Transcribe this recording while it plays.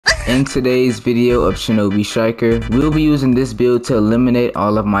In today's video of ShinobiStriker, we'll be using this build to eliminate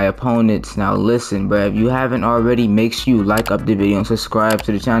all of my opponents. Now listen, bruh, if you haven't already, make sure you like up the video and subscribe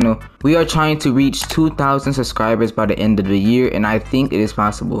to the channel. We are trying to reach 2,000 subscribers by the end of the year, and I think it is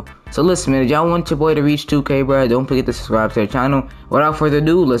possible. So listen, man, if y'all want your boy to reach 2K, bruh, don't forget to subscribe to the channel. Without further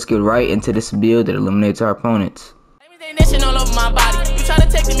ado, let's get right into this build that eliminates our opponents. All over my body. You try to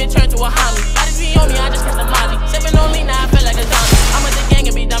text me and turn to a homie. Bodies be on me, I just catch the molly. Sipping on lean, now I feel like a zombie. I'm with the gang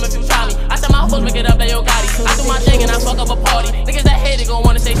and be dumb if you try me. I said my hoes make it up like yo Gotti. I do my thing and I fuck up a party. Niggas that hate it gon'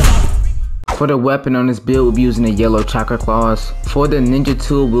 wanna say sorry. For the weapon on this build, we'll be using the yellow chakra claws. For the ninja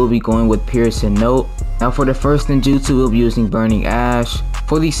tool, we'll be going with piercing note. Now for the first ninjutsu, we'll be using burning ash.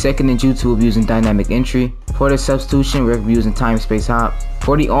 For the second ninjutsu, we'll be using dynamic entry. For the substitution, we'll be using time space hop.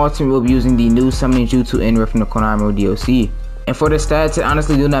 For the alternate, we'll be using the new summoning jutsu in from the Konami DLC. And for the stats, it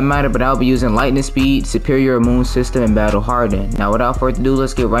honestly do not matter, but I'll be using lightning speed, superior immune system, and battle hardened. Now without further ado,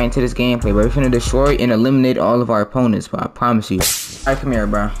 let's get right into this gameplay. We're finna destroy and eliminate all of our opponents, but I promise you. Alright, come here,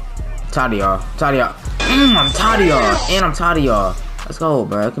 bro. I'm tired of y'all. I'm tired of y'all. I'm tired of y'all. And I'm tired of y'all. Let's go,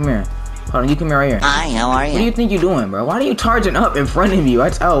 bro. Come here. Hold on, you come here right here. Hi, how are you? What do you think you're doing, bro? Why are you charging up in front of you?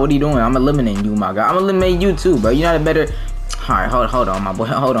 Oh, what are you doing? I'm eliminating you, my guy. I'm eliminating you too, bro. You're not a better... Alright, hold on, my boy.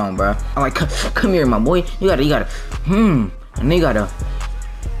 Hold on, bro. I'm like, come here, my boy. You gotta. And you gotta.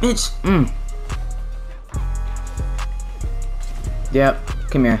 Bitch. Yep.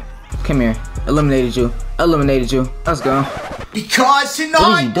 Come here. Eliminated you. Let's go. Because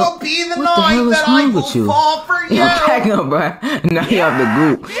tonight will be the night that I will fall for you. Yo, back up, bro. Now you off the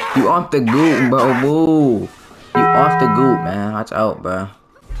goop. You off the goop, bro. Woo. You off the goop, man. Watch out, bro.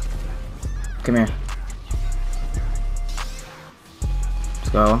 Come here. Let's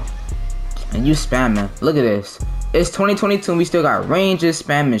go. And you spamming. Look at this. It's 2022 and we still got ranges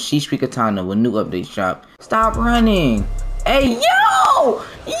spamming Shishi Katana with new updates drop. Stop running. Hey, yo!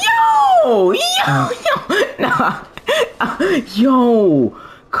 Nah. Yo,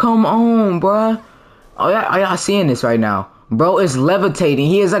 come on, bruh. Oh, y'all seeing this right now? Bro is levitating.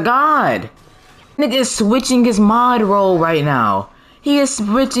 He is a god. Nigga is switching his mod role right now. He is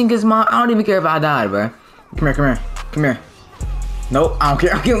switching his mod. I don't even care if I died, bruh. Come here. Nope, I don't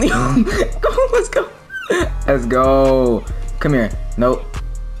care. I can't leave. Go, let's go. Come here. Nope.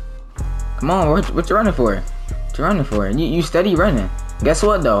 Come on, what you running for? What you running for? You steady running. Guess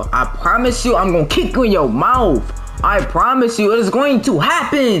what though? I promise you I'm gonna kick you in your mouth. I promise you it is going to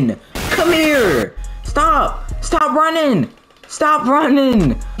happen. Come here. Stop running.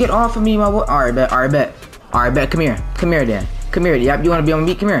 Get off of me, my boy. Alright, bet. Come here then. Yep, you wanna be on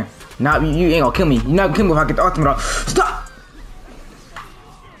me? Come here. Nah, you ain't gonna kill me. You're not gonna kill me if I get the ultimate off. Stop.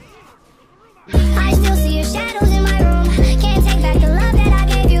 I still see your shadows in my room. Can't take back the love that I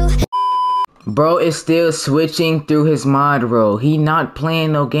gave you. Bro is still switching through his mod role. He not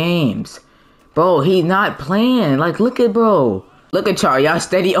playing no games. Bro, he not playing. Like, look at bro. Look at y'all. Y'all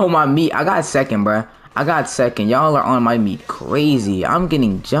steady on my meat. I got second, bro. Y'all are on my meat. Crazy. I'm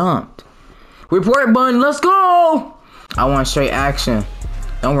getting jumped. Report button. Let's go. I want straight action.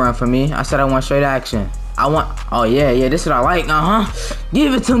 Don't run from me. I said I want straight action. Oh yeah, this is what I like,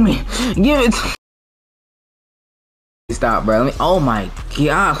 Give it to me. Stop, bro. Oh my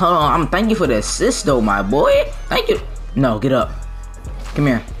god, hold on. Thank you for the assist though, my boy. Thank you. No, get up. Come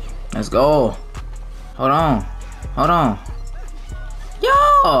here. Let's go. Hold on.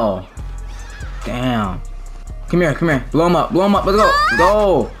 Yo. Damn. Come here. Blow him up.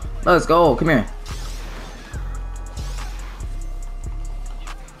 Let's go. Come here.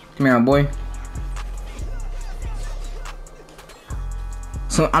 Come here, my boy.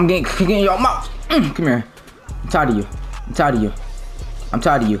 So I'm getting your mouth. Come here. I'm tired of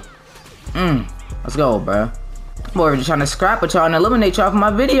you. Let's go, bro. Boy, just trying to scrap with y'all and eliminate y'all from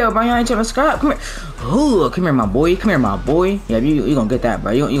my video, bro. Y'all ain't trying to scrap. Come here. Ooh, come here, my boy. Yeah, you gonna get that,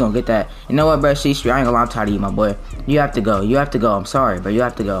 bro. You gonna get that. You know what, bro? Shishi, I ain't gonna lie, I'm tired of you, my boy. You have to go. I'm sorry, bro. You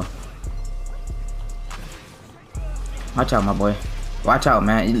have to go. Watch out, my boy. Watch out,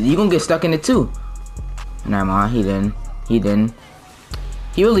 man. You gonna get stuck in it too. Nah, man. He didn't.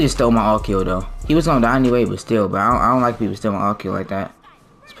 He really just stole my all kill though. He was gonna die anyway, but still, bro. I don't like people stealing my all kill like that.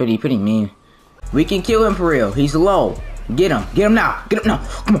 It's pretty mean. We can kill him for real. He's low. Get him now.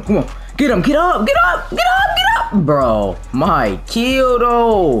 Come on. Get up. Bro, my kill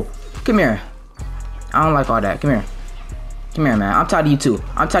though. Come here. I don't like all that. Come here, man. I'm tired of you too.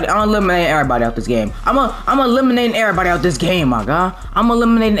 I'm eliminating everybody out this game. I'm eliminating everybody out this game, my god. I'm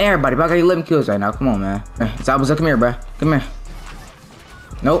eliminating everybody. But I got 11 kills right now. Come on, man. Zabuza, come here, bro. Come here.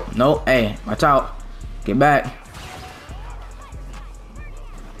 Nope. Hey, watch out. Get back.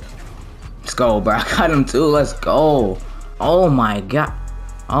 Let's go, bro. I got him too. Let's go. Oh my god.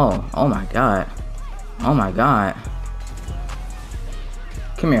 Oh my god. Oh my god.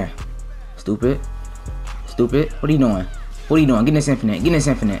 Come here. Stupid. Stupid. What are you doing? What are you doing? Get this infinite. Get this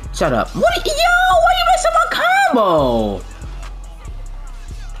infinite. Shut up. What are you, yo, why you messing my combo?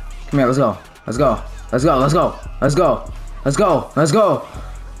 Come here, let's go. Let's go. Let's go. Let's go. Let's go. Let's go. Let's go.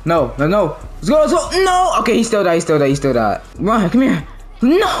 No, no, no. Let's go. Let's go. No. Okay, he still died. He still died. He still died. Run. Come here.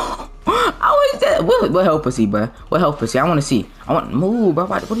 No. I was dead. What health was he, bro? What health was he? I want to see. I want move, bro.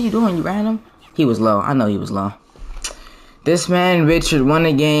 What are you doing? You ran him? He was low. I know he was low. This man, Richard, won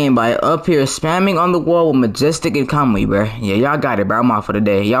the game by up here spamming on the wall with Majestic and Kamui, bro. Yeah, y'all got it, bro. I'm off for the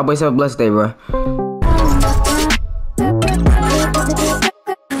day. Y'all boys have a blessed day, bro.